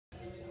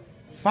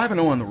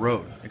5-0 on the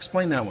road.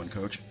 Explain that one,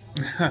 Coach.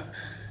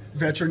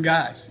 Veteran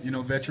guys,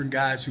 veteran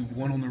guys who've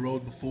won on the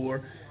road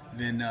before,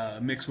 then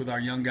mixed with our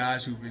young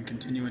guys who've been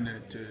continuing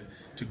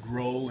to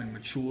grow and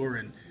mature,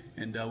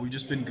 and we've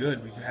just been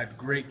good. We've had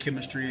great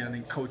chemistry. I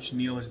think Coach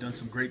Neal has done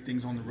some great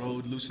things on the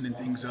road, loosening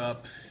things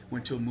up,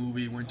 went to a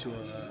movie, went to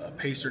a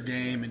Pacer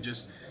game, and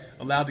just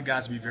allowed the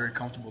guys to be very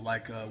comfortable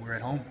like we're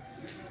at home.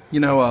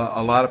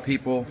 A lot of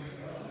people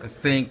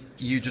think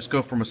you just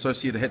go from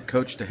associate head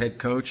coach to head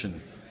coach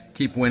and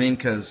keep winning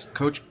because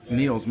Coach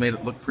Neal's made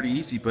it look pretty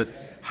easy, but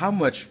how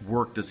much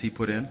work does he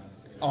put in?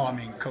 Oh,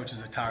 Coach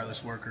is a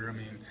tireless worker.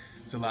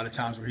 There's a lot of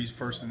times where he's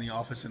first in the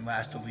office and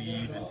last to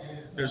leave, and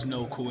there's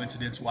no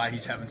coincidence why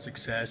he's having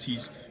success.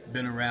 He's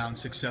been around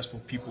successful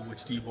people with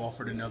Steve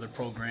Alford and other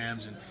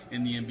programs and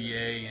in the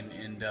NBA,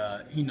 and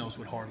he knows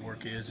what hard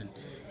work is, and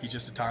he's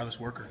just a tireless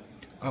worker.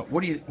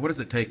 What does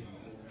it take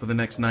for the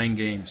next 9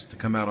 games to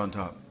come out on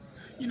top?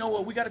 You know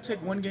what? We got to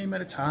take one game at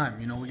a time.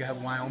 We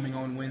have Wyoming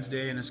on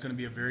Wednesday, and it's going to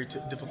be a very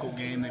difficult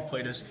game. They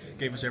played us,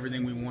 gave us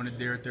everything we wanted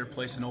there at their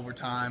place in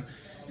overtime,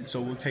 and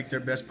so we'll take their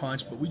best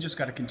punch. But we just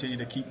got to continue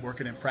to keep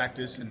working in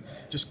practice and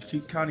just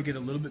keep kind of get a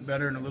little bit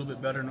better and a little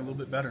bit better and a little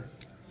bit better.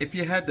 If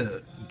you had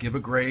to give a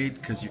grade,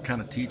 because you're kind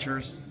of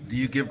teachers, do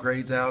you give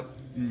grades out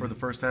for the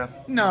first half?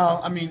 No,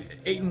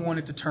 8-1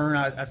 at the turn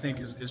I think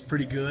is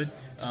pretty good.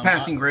 It's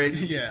passing grade.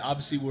 Yeah,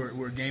 obviously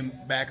we're a game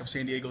back of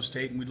San Diego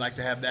State, and we'd like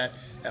to have that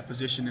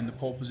position in the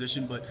pole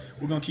position, but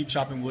we're going to keep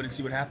chopping wood and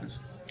see what happens.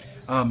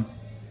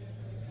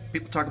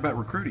 People talk about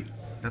recruiting.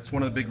 That's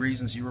one of the big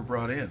reasons you were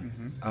brought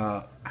in.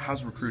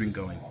 How's recruiting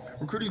going?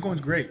 Recruiting's going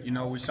great.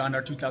 We signed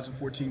our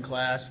 2014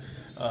 class.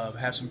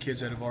 Have some kids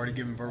that have already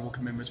given verbal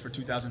commitments for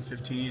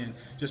 2015, and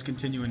just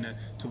continuing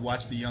to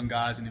watch the young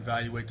guys and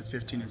evaluate the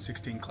 15 and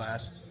 16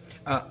 class.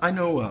 I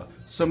know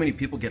so many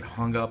people get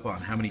hung up on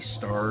how many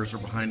stars are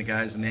behind a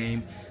guy's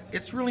name.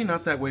 It's really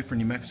not that way for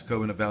New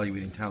Mexico in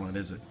evaluating talent,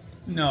 is it?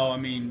 No,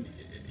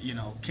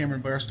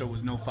 Cameron Barstow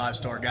was no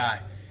 5-star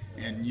guy,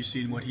 and you've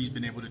seen what he's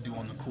been able to do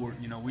on the court.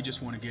 We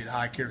just want to get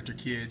high-character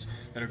kids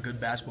that are good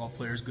basketball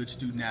players, good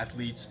student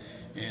athletes,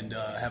 and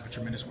have a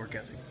tremendous work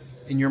ethic.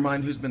 In your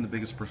mind, who's been the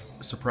biggest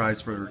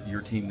surprise for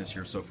your team this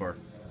year so far?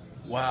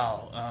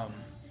 Wow.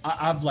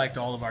 I've liked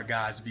all of our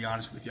guys, to be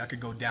honest with you. I could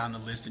go down the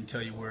list and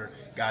tell you where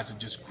guys have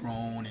just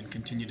grown and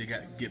continue to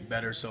get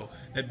better, so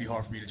that'd be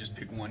hard for me to just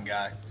pick one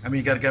guy.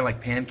 You got a guy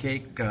like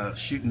Pancake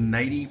shooting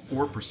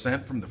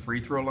 94% from the free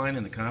throw line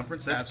in the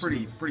conference. That's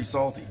pretty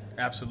salty.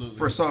 Absolutely.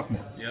 For a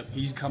sophomore. Yep,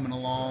 he's coming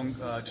along.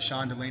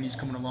 Deshaun Delaney's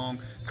coming along.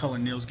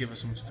 Cullen Neal's giving us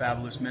some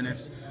fabulous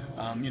minutes.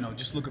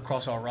 Just look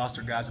across our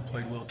roster, guys have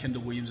played well.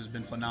 Kendall Williams has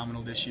been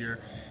phenomenal this year.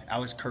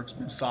 Alex Kirk's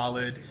been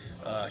solid.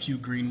 Hugh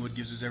Greenwood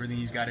gives us everything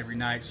he's got every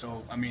night.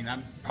 So,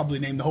 I'm probably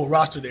named the whole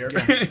roster there.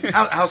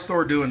 Yeah. How's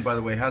Thor doing, by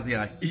the way? How's the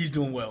eye? He's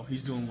doing well.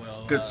 He's doing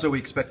well. Good. So we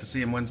expect to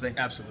see him Wednesday?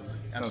 Absolutely.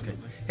 Okay.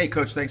 Hey,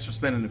 Coach, thanks for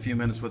spending a few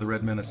minutes with the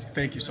Red Menace.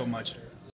 Thank you so much.